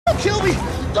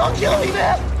Don't kill me,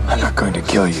 man! I'm not going to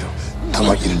kill you. I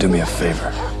want you to do me a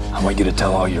favor. I want you to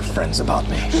tell all your friends about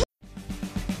me.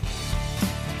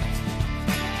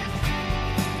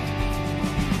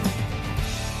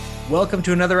 Welcome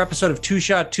to another episode of Two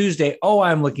Shot Tuesday. Oh,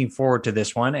 I'm looking forward to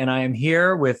this one. And I am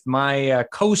here with my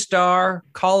co-star,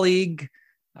 colleague,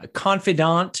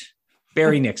 confidant,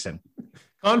 Barry Nixon.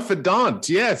 Confidant,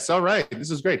 yes. All right.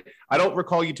 This is great. I don't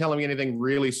recall you telling me anything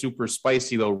really super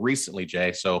spicy, though, recently,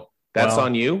 Jay. So that's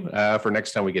on you for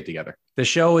next time we get together. The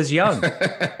show is young.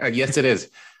 Yes, it is.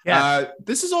 Yeah.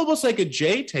 This is almost like a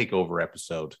Jay takeover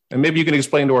episode. And maybe you can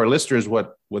explain to our listeners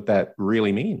what that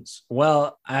really means.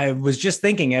 Well, I was just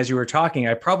thinking as you were talking,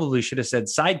 I probably should have said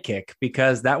sidekick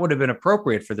because that would have been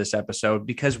appropriate for this episode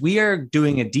because we are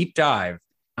doing a deep dive.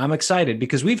 I'm excited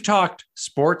because we've talked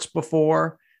sports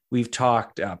before. We've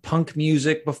talked punk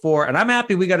music before. And I'm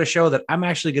happy we got a show that I'm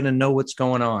actually going to know what's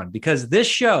going on because this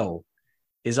show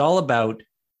is all about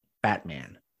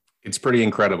Batman. It's pretty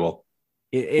incredible.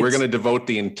 We're going to devote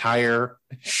the entire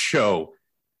show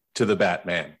to the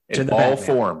Batman in all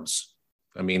forms.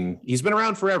 I mean, he's been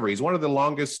around forever. He's one of the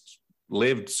longest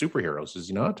lived superheroes, is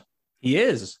he not? He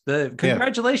is.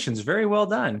 Congratulations. Very well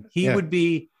done. He would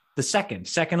be the second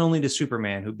only to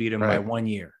Superman, who beat him by 1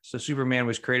 year. So Superman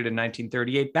was created in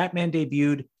 1938. Batman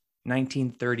debuted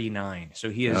 1939.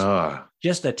 So he is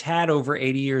just a tad over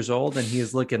 80 years old, and he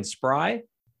is looking spry,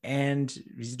 and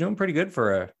he's doing pretty good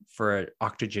for an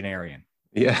octogenarian.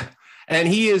 Yeah. And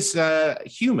he is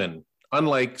human,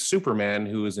 unlike Superman,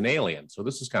 who is an alien. So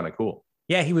this is kind of cool.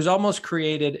 Yeah, he was almost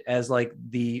created as like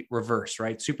the reverse,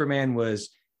 right? Superman was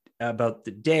about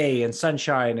the day and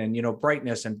sunshine and,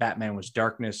 brightness, and Batman was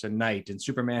darkness and night, and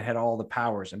Superman had all the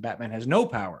powers and Batman has no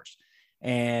powers.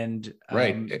 And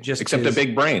except a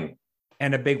big brain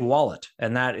and a big wallet.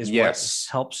 And that is what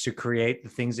helps to create the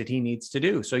things that he needs to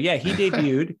do. So yeah, he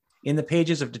debuted in the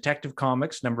pages of Detective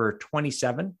Comics number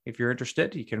 27. If you're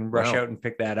interested, you can rush out and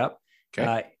pick that up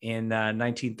in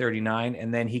 1939.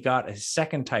 And then he got a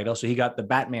second title. So he got the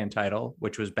Batman title,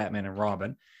 which was Batman and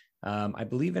Robin, I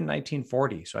believe in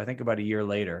 1940. So I think about a year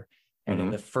later. And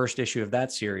in the first issue of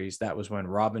that series, that was when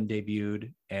Robin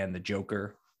debuted and the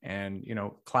Joker and,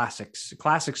 classic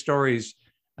stories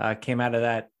came out of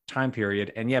that time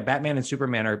period. And yeah, Batman and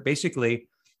Superman are basically,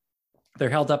 they're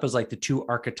held up as like the two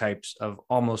archetypes of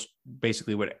almost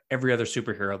basically what every other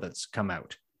superhero that's come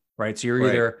out, right? So you're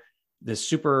either this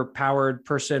super powered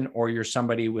person or you're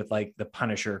somebody with like the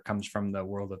Punisher comes from the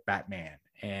world of Batman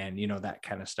and, that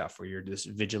kind of stuff where you're this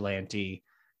vigilante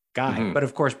guy. But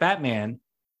of course, Batman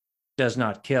does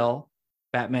not kill.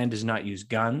 Batman does not use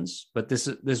guns, but this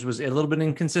was a little bit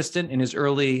inconsistent in his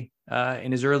early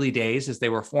days as they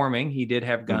were forming. He did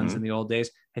have guns in the old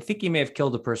days. I think he may have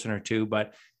killed a person or two,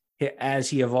 but as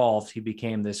he evolved, he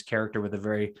became this character with a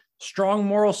very strong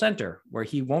moral center where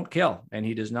he won't kill and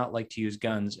he does not like to use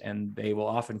guns. And they will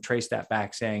often trace that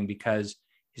back saying because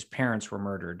his parents were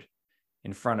murdered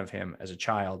in front of him as a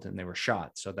child and they were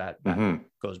shot. So that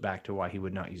goes back to why he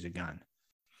would not use a gun.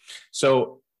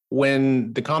 So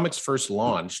when the comics first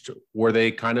launched, were they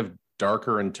kind of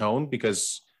darker in tone?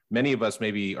 Because many of us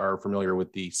maybe are familiar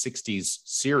with the 60s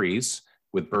series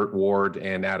with Burt Ward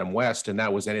and Adam West, and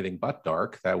that was anything but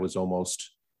dark. That was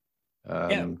almost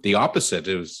the opposite.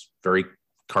 It was very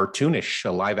cartoonish,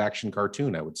 a live action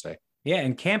cartoon, I would say. Yeah,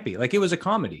 and campy. Like it was a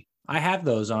comedy. I have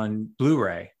those on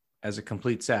Blu-ray as a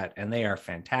complete set, and they are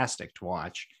fantastic to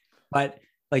watch. But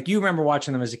like you remember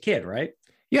watching them as a kid, right?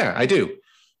 Yeah, I do.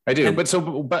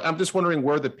 But I'm just wondering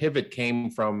where the pivot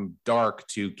came from dark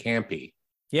to campy.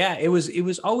 Yeah, it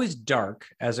was always dark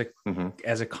as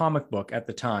a comic book at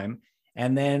the time.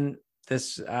 And then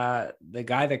the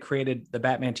guy that created the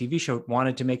Batman TV show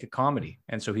wanted to make a comedy.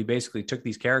 And so he basically took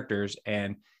these characters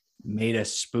and made a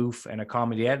spoof and a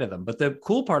comedy out of them. But the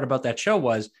cool part about that show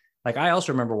was, like, I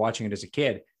also remember watching it as a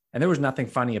kid and there was nothing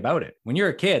funny about it. When you're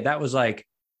a kid, that was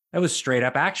straight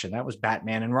up action. That was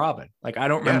Batman and Robin. Like, I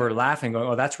don't remember laughing, going,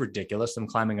 oh, that's ridiculous, them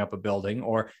climbing up a building.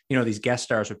 Or, these guest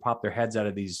stars would pop their heads out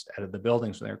of the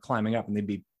buildings when they were climbing up and they'd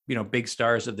be, big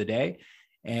stars of the day.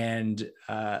 And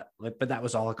but that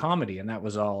was all a comedy and that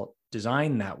was all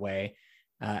designed that way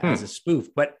as a spoof.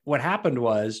 But what happened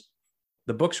was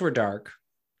the books were dark.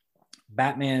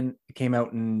 Batman came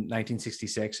out in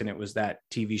 1966 and it was that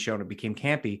TV show and it became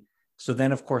campy. So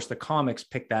then, of course, the comics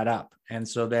picked that up. And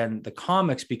so then the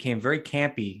comics became very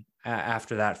campy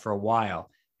after that for a while.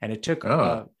 And it took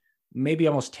maybe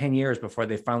almost 10 years before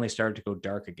they finally started to go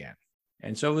dark again.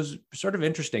 And so it was sort of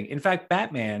interesting. In fact,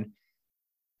 Batman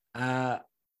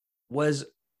was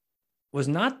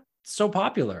not so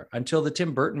popular until the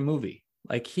Tim Burton movie.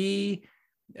 Like, he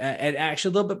And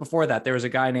actually, a little bit before that, there was a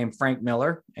guy named Frank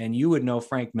Miller, and you would know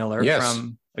Frank Miller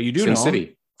from, you do Sin know City.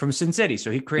 him from Sin City.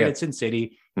 So he created Sin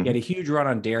City. He had a huge run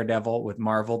on Daredevil with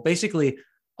Marvel. Basically,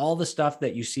 all the stuff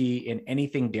that you see in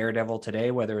anything Daredevil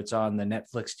today, whether it's on the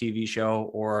Netflix TV show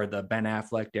or the Ben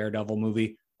Affleck Daredevil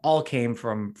movie, all came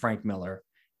from Frank Miller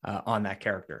on that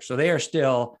character. So they are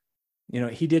still,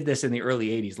 he did this in the early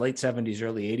 80s, late 70s,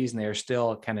 early 80s, and they are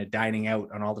still kind of dining out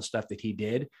on all the stuff that he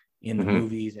did in the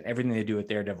movies and everything they do with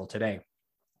Daredevil today.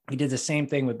 He did the same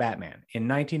thing with Batman. In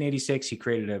 1986, he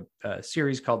created a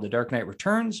series called The Dark Knight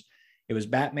Returns. It was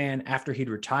Batman after he'd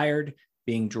retired,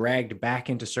 being dragged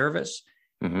back into service.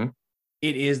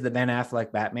 It is the Ben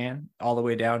Affleck Batman, all the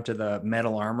way down to the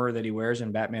metal armor that he wears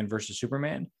in Batman versus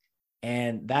Superman.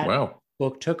 And that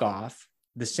book took off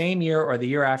the same year or the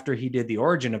year after he did the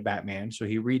origin of Batman. So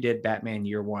he redid Batman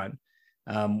Year One,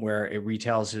 where it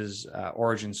retells his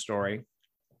origin story.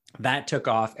 That took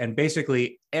off. And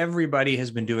basically everybody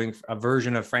has been doing a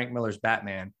version of Frank Miller's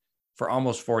Batman for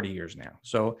almost 40 years now.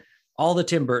 So all the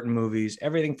Tim Burton movies,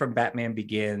 everything from Batman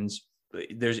Begins,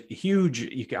 there's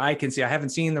huge, I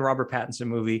haven't seen the Robert Pattinson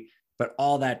movie, but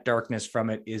all that darkness from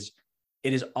it is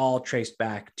all traced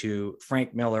back to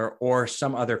Frank Miller or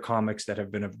some other comics that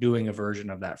have been doing a version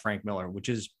of that Frank Miller, which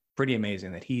is pretty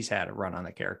amazing that he's had a run on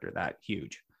the character that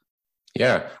huge.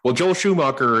 Yeah. Well, Joel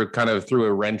Schumacher kind of threw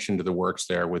a wrench into the works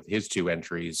there with his 2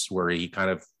 entries, where he kind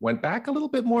of went back a little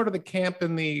bit more to the camp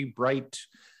and the bright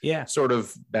sort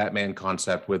of Batman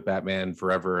concept with Batman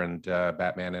Forever and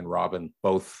Batman and Robin,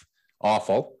 both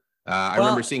awful. I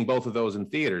remember seeing both of those in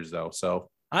theaters, though. So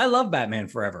I love Batman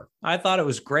Forever. I thought it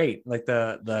was great, like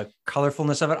the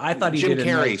colorfulness of it. I thought Jim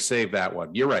Carrey saved that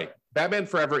one. You're right. Batman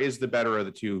Forever is the better of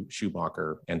the 2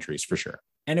 Schumacher entries for sure.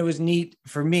 And it was neat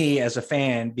for me as a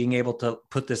fan being able to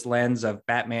put this lens of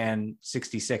Batman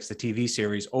 66, the TV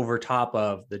series, over top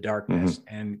of the darkness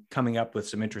and coming up with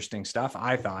some interesting stuff,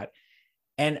 I thought.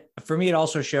 And for me, it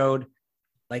also showed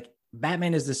like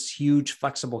Batman is this huge,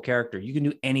 flexible character. You can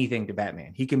do anything to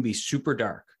Batman. He can be super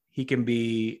dark. He can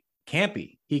be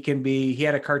campy. He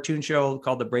had a cartoon show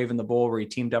called The Brave and the Bold where he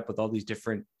teamed up with all these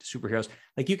different superheroes.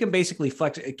 Like you can basically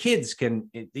you can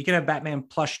have Batman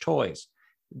plush toys.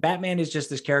 Batman is just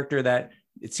this character that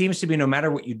it seems to be no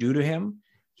matter what you do to him,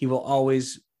 he will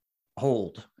always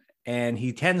hold. And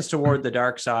he tends toward the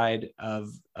dark side of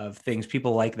things.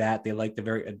 People like that. They like the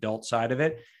very adult side of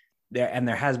it.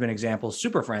 There has been examples.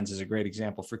 Super Friends is a great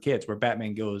example for kids where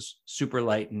Batman goes super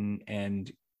light and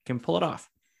can pull it off.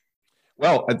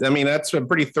 Well, I mean, that's a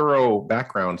pretty thorough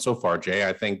background so far, Jay.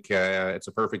 I think it's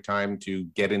a perfect time to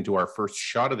get into our first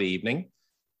shot of the evening,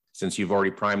 since you've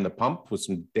already primed the pump with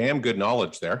some damn good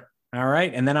knowledge there. All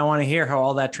right. And then I want to hear how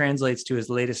all that translates to his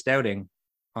latest outing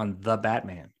on The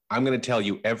Batman. I'm going to tell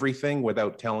you everything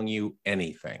without telling you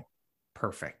anything.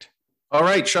 Perfect. All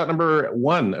right. Shot number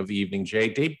 1 of the evening, Jay.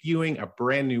 Debuting a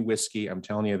brand new whiskey. I'm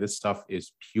telling you, this stuff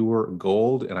is pure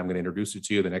gold. And I'm going to introduce it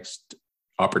to you the next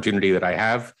opportunity that I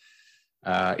have.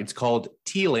 It's called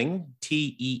Teeling,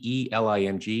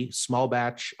 Teeling, small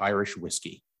batch Irish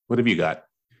whiskey. What have you got?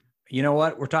 You know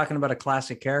what? We're talking about a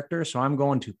classic character, so I'm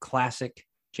going to classic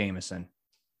Jameson.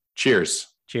 Cheers.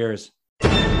 Cheers.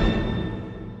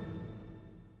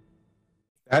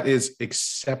 That is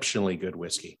exceptionally good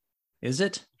whiskey. Is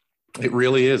it? It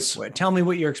really is. Tell me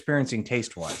what you're experiencing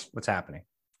taste-wise. What's happening?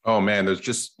 Oh, man, there's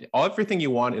just everything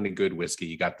you want in a good whiskey.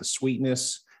 You got the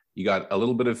sweetness, you got a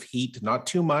little bit of heat, not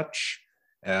too much,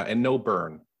 and no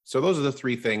burn. So those are the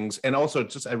 3 things. And also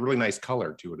just a really nice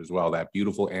color to it as well. That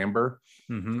beautiful amber.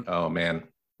 Oh man,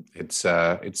 it's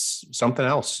something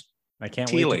else. I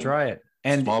can't wait to try it.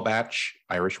 And small batch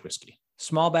Irish whiskey.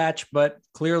 Small batch, but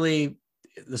clearly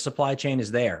the supply chain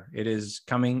is there. It is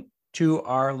coming to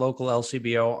our local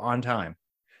LCBO on time.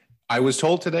 I was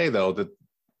told today though, that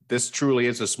this truly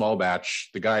is a small batch.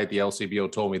 The guy at the LCBO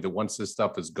told me that once this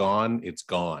stuff is gone, it's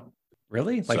gone.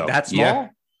 Like that small?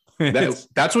 Yeah.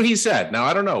 That's what he said. Now,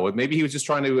 I don't know. Maybe he was just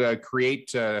trying to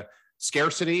create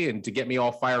scarcity and to get me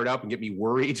all fired up and get me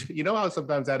worried. You know how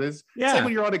sometimes that is? Yeah. It's like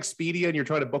when you're on Expedia and you're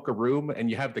trying to book a room and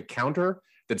you have the counter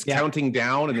that's counting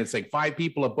down and it's like 5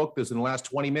 people have booked this in the last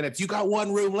 20 minutes. You got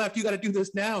 1 room left. You got to do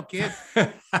this now, kid.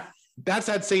 That's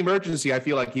that same urgency I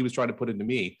feel like he was trying to put into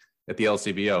me at the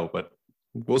LCBO, but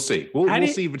we'll see. We'll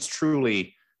see if it's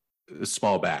truly a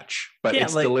small batch, but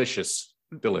it's delicious.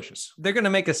 Delicious. They're going to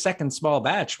make a second small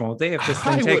batch, won't they? If this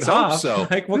thing takes off, so.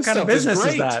 Like what kind of business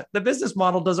is that? The business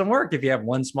model doesn't work if you have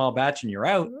 1 small batch and you're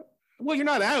out. Well, you're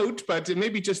not out, but it may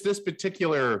be just this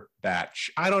particular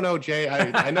batch. I don't know, Jay.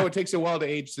 I know it takes a while to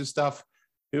age this stuff.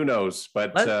 Who knows?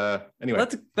 But anyway,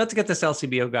 let's get this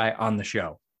LCBO guy on the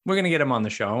show. We're going to get him on the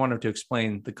show. I want him to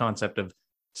explain the concept of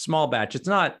Small batch. It's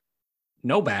not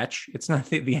no batch. It's not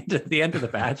the end of the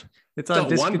batch. It's not one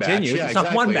batch. discontinued. Yeah, it's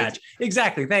not one exactly. batch.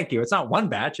 Exactly. Thank you. It's not one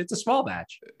batch. It's a small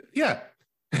batch Yeah.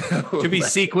 to be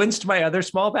sequenced by other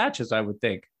small batches, I would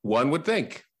think, One would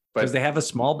think, because but they have a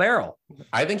small barrel.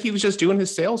 I think he was just doing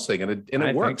his sales thing, and I it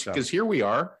think worked so. because here we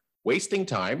are wasting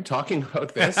time talking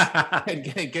about this and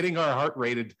getting our heart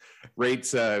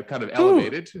rates kind of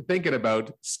elevated, thinking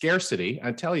about scarcity.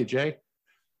 I tell you, Jay,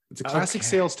 it's a classic Okay.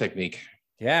 sales technique.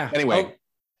 Yeah. Anyway,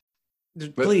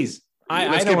 Please.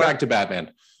 let's I know get what, back to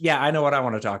Batman. Yeah, I know what I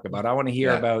want to talk about. I want to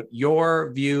hear Yeah. about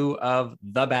your view of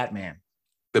the Batman.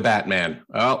 The Batman.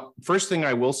 Well, first thing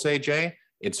I will say, Jay,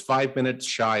 it's 5 minutes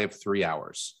shy of 3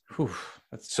 hours. Whew,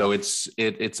 that's So it's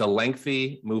a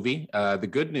lengthy movie. The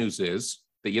good news is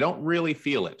that you don't really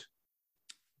feel it.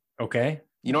 okay.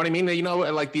 You know what I mean? You know,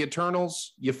 like the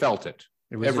Eternals, you felt it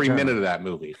It was every eternal. minute of that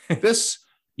movie. This,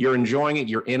 you're enjoying it.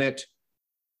 You're in it.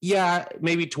 Yeah,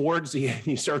 maybe towards the end,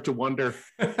 you start to wonder,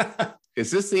 is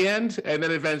this the end? And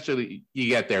then eventually you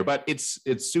get there. But it's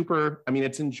super. I mean,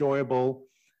 it's enjoyable.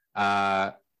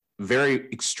 Very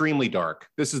extremely dark.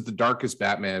 This is the darkest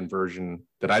Batman version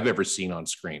that I've ever seen on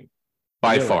screen,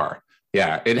 by Really? far.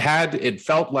 Yeah, it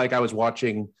felt like I was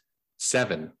watching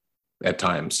Seven at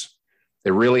times.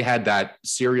 It really had that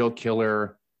serial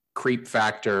killer creep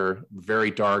factor, very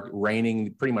dark,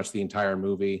 reigning pretty much the entire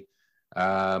movie.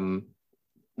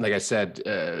 Like I said,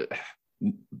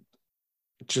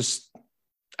 just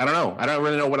I don't know. I don't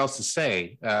really know what else to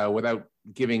say without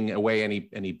giving away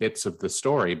any bits of the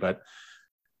story. But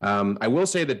I will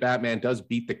say that Batman does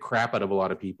beat the crap out of a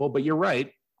lot of people. But you're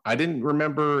right. I didn't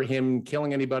remember him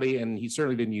killing anybody, and he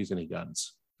certainly didn't use any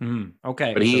guns.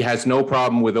 Okay. But he has no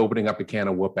problem with opening up a can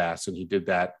of whoop ass, and he did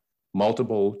that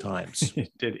multiple times.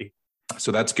 Did he?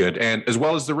 So that's good. And as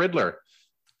well as the Riddler,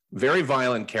 very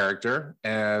violent character.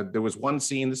 There was one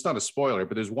scene, this is not a spoiler,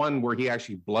 but there's one where he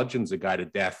actually bludgeons a guy to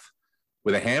death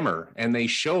with a hammer, and they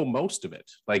show most of it,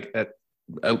 like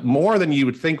more than you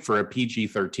would think for a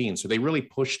PG-13. So they really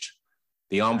pushed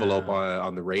the envelope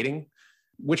on the rating,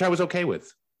 which I was okay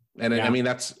with. And Yeah. I mean,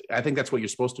 I think that's what you're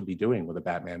supposed to be doing with a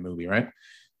Batman movie, right?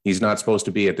 He's not supposed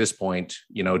to be at this point,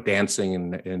 you know, dancing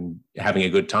and having a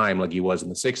good time like he was in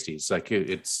the 60s. Like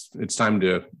it's time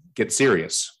to get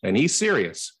serious, and he's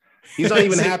serious. He's not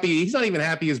even happy. He's not even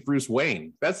happy as Bruce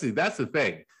Wayne. That's the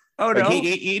thing. Oh,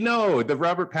 Like no. the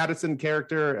Robert Pattinson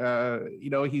character,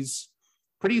 he's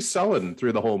pretty sullen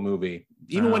through the whole movie.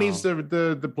 Even when he's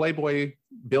the Playboy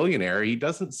billionaire, he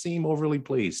doesn't seem overly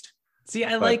pleased. See,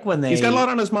 I like when He's got a lot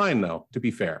on his mind, though, to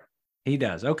be fair. He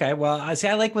does. Okay. Well, I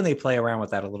like when they play around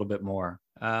with that a little bit more.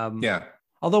 Yeah.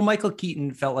 Although Michael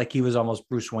Keaton felt like he was almost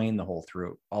Bruce Wayne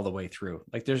all the way through.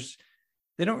 Like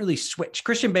they don't really switch.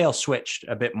 Christian Bale switched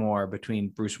a bit more between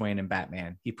Bruce Wayne and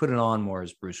Batman. He put it on more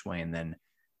as Bruce Wayne than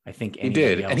I think He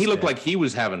did. anybody And he else looked did. like he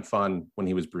was having fun when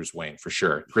he was Bruce Wayne, for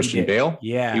sure. Christian Bale.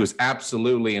 Yeah. He was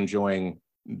absolutely enjoying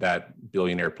that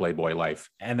billionaire Playboy life.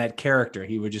 And that character,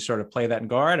 he would just sort of play that and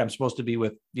go, all right, I'm supposed to be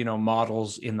with,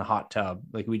 models in the hot tub.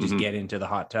 Like we just get into the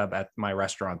hot tub at my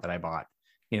restaurant that I bought,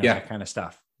 that kind of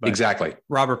stuff. But Exactly.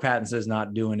 Robert Pattinson is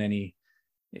not doing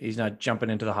he's not jumping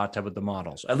into the hot tub with the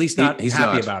models, at least not He's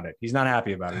happy not. about it. He's not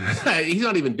happy about it. He's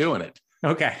not even doing it.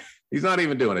 Okay. He's not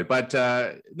even doing it. But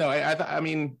no, I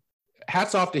mean,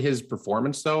 hats off to his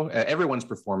performance, though. Everyone's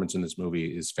performance in this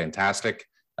movie is fantastic.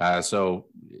 So,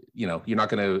 you're not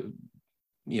going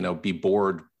to, be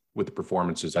bored with the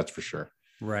performances. That's for sure.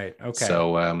 Right. Okay.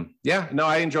 So,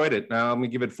 I enjoyed it. I'm going to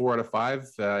give it 4 out of 5.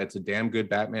 It's a damn good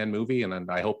Batman movie. And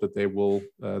I hope that they will,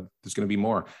 there's going to be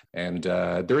more. And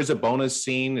there is a bonus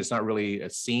scene. It's not really a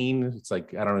scene. It's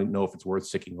like, I don't know if it's worth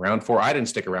sticking around for. I didn't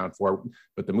stick around for,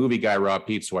 but the movie guy, Rob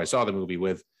Peets, who I saw the movie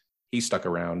with, he stuck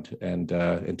around and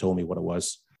told me what it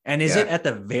was. and is it at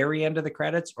the very end of the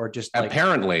credits or just like,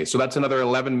 Apparently. So that's another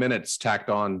 11 minutes tacked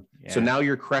on. Yeah. So now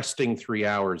you're cresting 3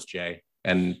 hours, Jay.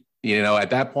 And, at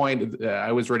that point,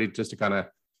 I was ready just to kind of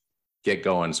get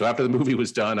going. So after the movie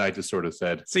was done, I just sort of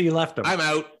said, so you left him? I'm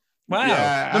out. Wow.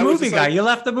 Yeah, The I was movie just guy. like- You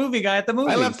left the movie guy at the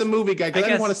movie. I left the movie guy because I guess-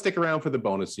 didn't want to stick around for the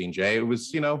bonus scene, Jay. It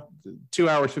was, 2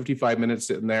 hours, 55 minutes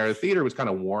sitting there. The theater was kind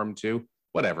of warm too.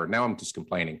 Whatever. Now I'm just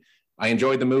complaining. I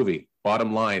enjoyed the movie.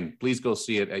 Bottom line, please go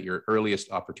see it at your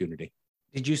earliest opportunity.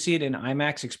 Did you see it in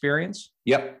IMAX experience?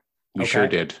 Yep. You Okay. sure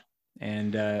did.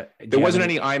 And There wasn't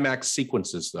any IMAX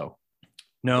sequences though.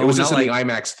 No, It was not just in like,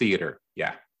 the IMAX theater.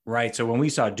 Yeah. right. So when we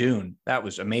saw Dune, that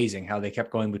was amazing how they kept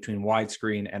going between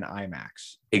widescreen and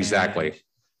IMAX. Exactly. And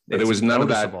But there it's was none of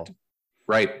noticeable. that.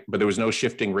 Right. But there was no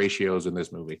shifting ratios in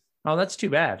this movie. Oh, that's too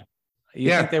bad. You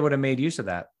Yeah. think they would have made use of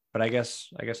that, but I guess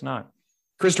not.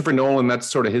 Christopher Nolan, that's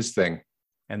sort of his thing.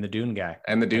 And the Dune guy.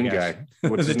 And the Dune guy.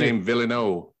 What's his name?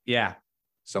 Villeneuve. Yeah.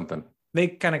 Something. They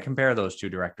kind of compare those two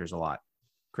directors a lot.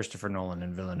 Christopher Nolan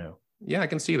and Villeneuve. Yeah, I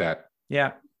can see that.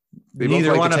 Yeah. They Neither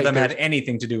both like one to of take them their- had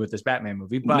anything to do with this Batman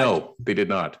movie, but No, they did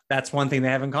not. that's one thing they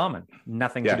have in common.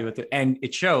 Nothing Yeah. to do with it. And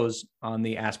it shows on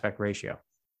the aspect ratio.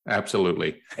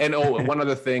 Absolutely. And one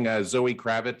other thing, Zoe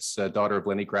Kravitz, daughter of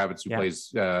Lenny Kravitz, who Yeah.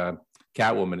 plays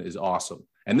Catwoman, is awesome.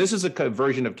 And this is a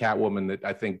version of Catwoman that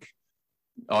I think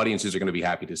audiences are going to be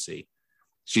happy to see.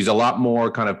 She's a lot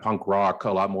more kind of punk rock,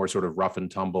 a lot more sort of rough and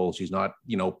tumble. She's not,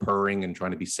 purring and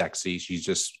trying to be sexy. She's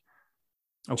just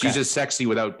sexy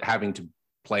without having to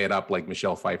play it up like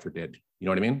Michelle Pfeiffer did. You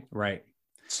know what I mean? Right.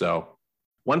 So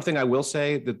one thing I will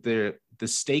say that the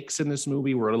stakes in this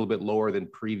movie were a little bit lower than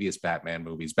previous Batman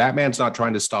movies. Batman's not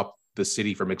trying to stop the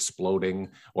city from exploding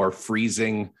or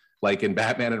freezing like in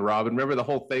Batman and Robin. Remember, the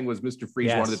whole thing was Mr.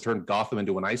 Freeze wanted to turn Gotham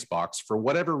into an icebox for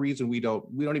whatever reason. We don't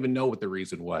even know what the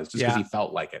reason was, just because he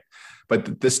felt like it.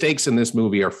 But the stakes in this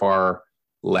movie are far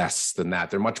less than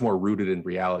that. They're much more rooted in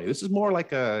reality. This is more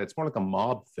like a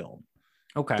mob film.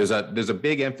 Okay. There's a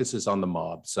big emphasis on the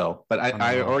mob. So, but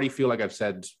I already feel like I've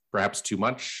said perhaps too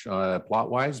much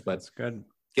plot wise, but that's good.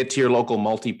 Get to your local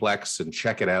multiplex and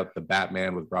check it out. The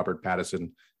Batman with Robert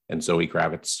Pattinson and Zoe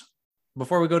Kravitz.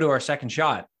 Before we go to our second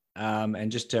shot, and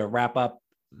just to wrap up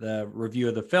the review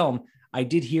of the film, I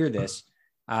did hear this.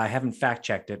 I haven't fact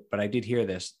checked it, but I did hear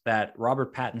this, that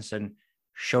Robert Pattinson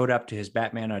showed up to his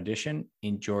Batman audition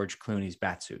in George Clooney's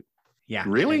Batsuit. Yeah.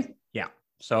 Really? Yeah.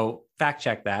 So fact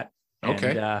check that.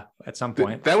 Okay. And, at some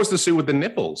point. That was the suit with the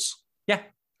nipples. Yeah.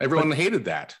 Everyone hated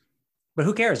that. But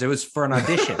who cares? It was for an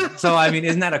audition. So, I mean,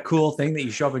 isn't that a cool thing that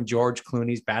you show up in George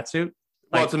Clooney's Batsuit?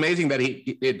 Well, it's amazing that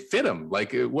it fit him.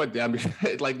 Like what? I mean,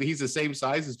 like he's the same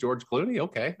size as George Clooney.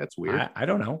 Okay, that's weird. I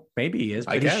don't know. Maybe he is,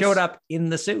 but he showed up in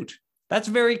the suit. That's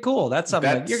very cool. That's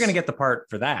something that you're going to get the part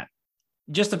for that.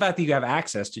 Just the fact that you have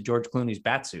access to George Clooney's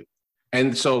Batsuit.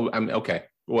 And so, okay.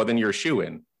 Well, then you're a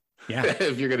shoe-in. Yeah,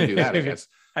 if you're going to do that, I guess.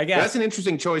 I guess that's an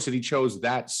interesting choice that he chose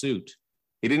that suit.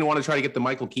 He didn't want to try to get the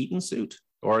Michael Keaton suit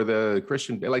or the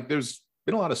Christian. Like, there's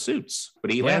been a lot of suits,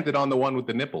 but he landed on the one with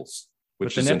the nipples,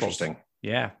 which is interesting.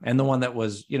 Yeah. And the one that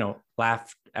was,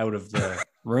 laughed out of the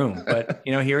room. But,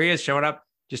 here he is showing up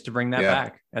just to bring that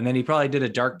back. And then he probably did a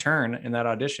dark turn in that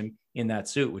audition in that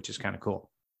suit, which is kind of cool.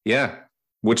 Yeah.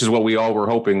 Which is what we all were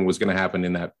hoping was going to happen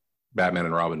in that Batman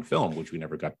and Robin film, which we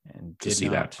never got to see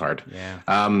that part. Yeah.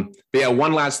 But yeah,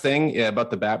 one last thing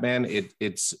about the Batman.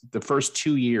 It's the first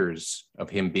 2 years of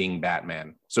him being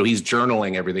Batman. So he's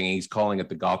journaling everything. And he's calling it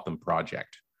the Gotham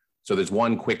Project. So there's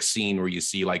one quick scene where you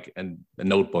see like a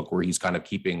notebook where he's kind of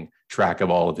keeping track of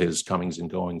all of his comings and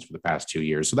goings for the past 2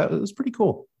 years. So that was pretty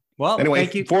cool. Well, anyway,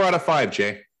 thank you. 4 out of 5,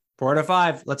 Jay. 4 out of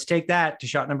 5. Let's take that to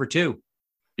shot number 2.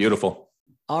 Beautiful.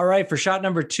 All right. For shot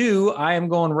number 2, I am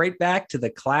going right back to the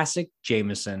classic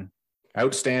Jameson.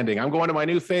 Outstanding. I'm going to my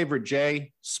new favorite,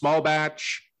 Jay. Small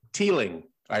batch Teeling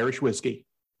Irish whiskey.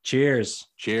 Cheers.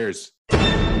 Cheers.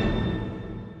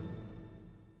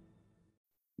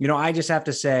 I just have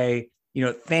to say,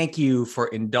 thank you for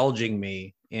indulging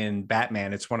me in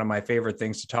Batman. It's one of my favorite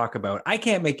things to talk about. I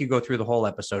can't make you go through the whole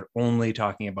episode only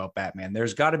talking about Batman.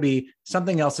 There's got to be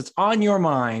something else that's on your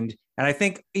mind. And I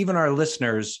think even our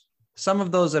listeners, some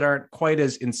of those that aren't quite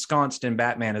as ensconced in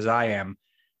Batman as I am,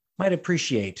 might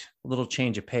appreciate a little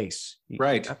change of pace.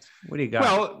 Right. What do you got?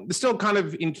 Well, still kind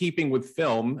of in keeping with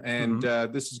film. And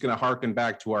this is going to harken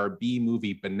back to our B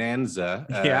movie bonanza.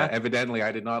 Evidently,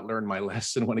 I did not learn my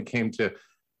lesson when it came to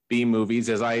B movies,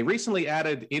 as I recently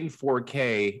added in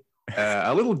 4K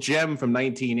a little gem from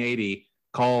 1980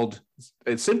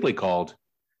 simply called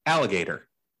Alligator.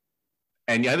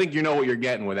 And I think you know what you're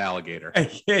getting with Alligator.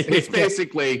 It's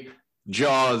basically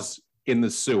Jaws in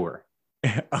the sewer.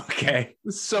 Okay.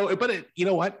 So, but you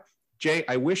know what, Jay?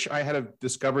 I wish I had have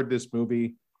discovered this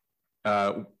movie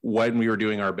when we were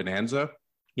doing our bonanza.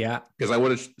 Yeah. Because I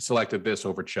would have selected this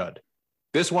over Chud.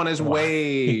 This one is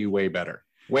way, way better.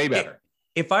 Way better.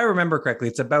 If I remember correctly,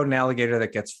 it's about an alligator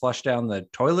that gets flushed down the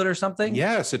toilet or something.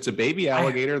 Yes, it's a baby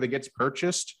alligator that gets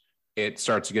purchased. It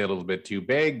starts to get a little bit too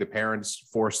big. The parents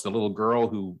force the little girl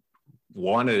who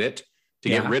wanted it to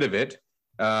get rid of it.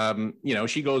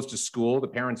 She goes to school. The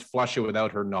parents flush it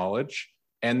without her knowledge.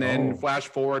 And then flash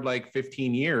forward like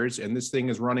 15 years, and this thing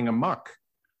is running amok.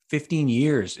 15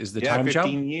 years is the time jump?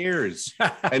 15 years.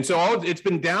 And so it's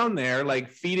been down there like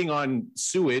feeding on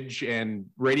sewage and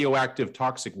radioactive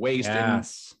toxic waste.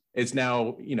 Yes. And it's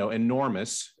now,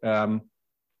 enormous.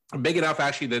 Big enough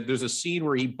actually that there's a scene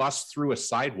where he busts through a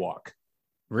sidewalk.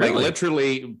 Really? Like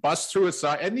literally busts through a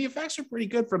side, and the effects are pretty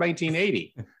good for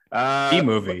 1980. B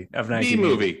movie of 1980. B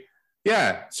movie.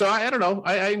 Yeah. So I don't know.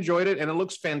 I enjoyed it, and it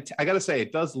looks fantastic. I got to say,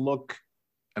 it does look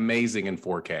amazing in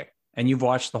 4K. And you've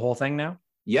watched the whole thing now?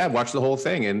 Yeah, I watched the whole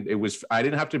thing, and I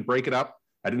didn't have to break it up.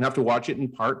 I didn't have to watch it in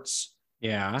parts,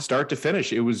 Yeah. start to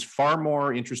finish. It was far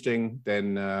more interesting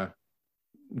than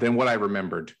what I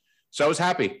remembered. So I was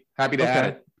happy to add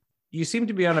it. You seem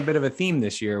to be on a bit of a theme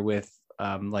this year with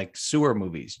like sewer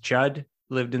movies. Chud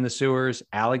lived in the sewers,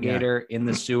 Alligator in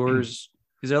the sewers.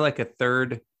 Is there like a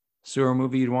third sewer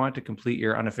movie you'd want to complete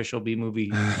your unofficial B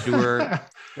movie sewer?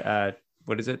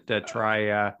 What is it?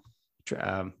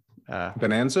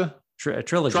 Bonanza?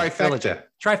 Trilogy. Trifecta.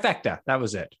 Trifecta. That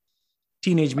was it.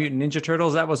 Teenage Mutant Ninja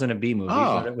Turtles. That wasn't a B movie,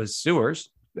 but it was sewers.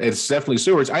 It's definitely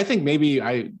sewers. I think maybe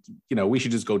we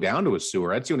should just go down to a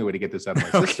sewer. That's the only way to get this out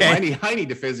of my system. I need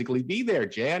to physically be there,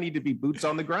 Jay. I need to be boots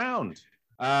on the ground.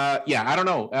 I don't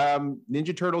know.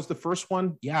 Ninja Turtles, the first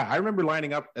one. Yeah, I remember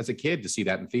lining up as a kid to see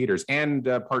that in theaters. And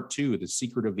part 2, The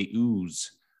Secret of the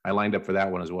Ooze. I lined up for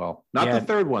that one as well. Not the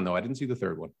third one, though. I didn't see the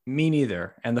third one. Me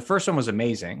neither. And the first one was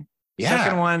amazing. The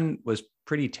second one was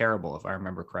pretty terrible, if I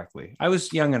remember correctly. I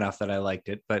was young enough that I liked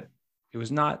it, but it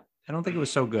was not, I don't think it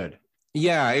was so good.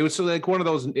 Yeah, it was like one of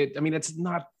those. It's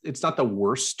not the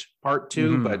worst part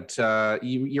 2, but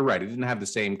you're right. It didn't have the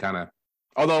same kind of.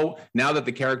 Although now that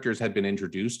the characters had been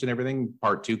introduced and everything,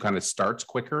 part 2 kind of starts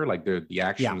quicker. Like the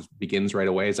action begins right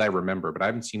away, as I remember. But I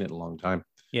haven't seen it in a long time.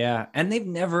 Yeah, and they've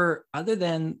never, other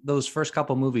than those first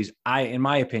couple movies, in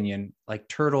my opinion, like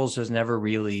Turtles has never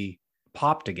really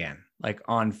popped again, like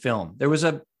on film. There was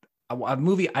a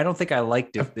movie, I don't think I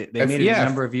liked it. They made it a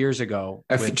number of years ago.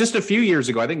 Just a few years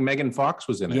ago. I think Megan Fox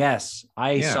was in it. Yes,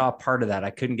 I saw part of that. I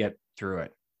couldn't get through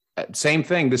it. Same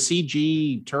thing. The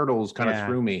CG Turtles kind of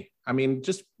threw me. I mean,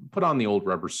 just put on the old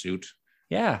rubber suit.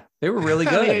 Yeah, they were really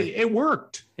good. It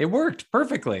worked. It worked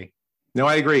perfectly. No,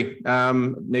 I agree.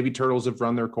 Maybe Turtles have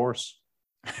run their course.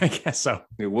 I guess so.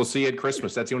 We'll see at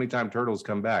Christmas. That's the only time Turtles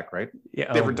come back, right?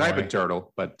 Yeah. Different type of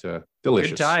turtle, but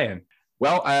delicious. Good tie-in.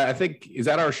 Well, I think, is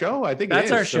that our show? I think that's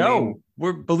our show.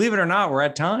 Believe it or not, we're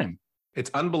at time.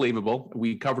 It's unbelievable.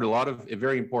 We covered a lot of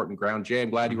very important ground. Jay, I'm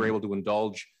glad you were able to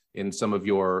indulge in some of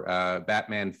your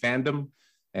Batman fandom.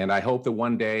 And I hope that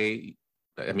one day,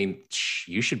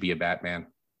 you should be a Batman.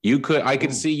 I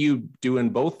could see you doing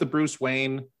both the Bruce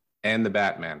Wayne and the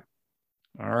Batman.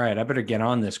 All right. I better get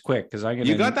on this quick because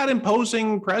you got that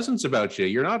imposing presence about you.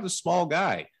 You're not a small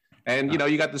guy. And,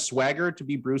 you got the swagger to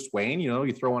be Bruce Wayne.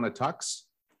 You throw on a tux.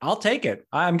 I'll take it.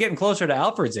 I'm getting closer to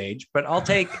Alfred's age, but I'll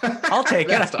take it.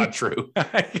 That's not true.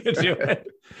 I can do it.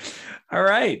 All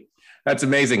right. That's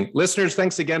amazing. Listeners,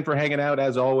 thanks again for hanging out.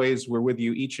 As always, we're with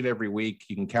you each and every week.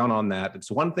 You can count on that. It's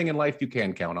one thing in life you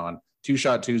can count on. Two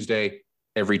Shot Tuesday,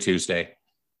 every Tuesday.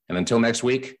 And until next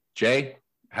week, Jay,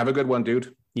 have a good one,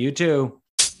 dude. You too.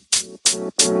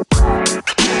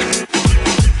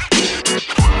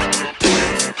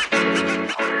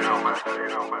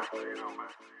 Man.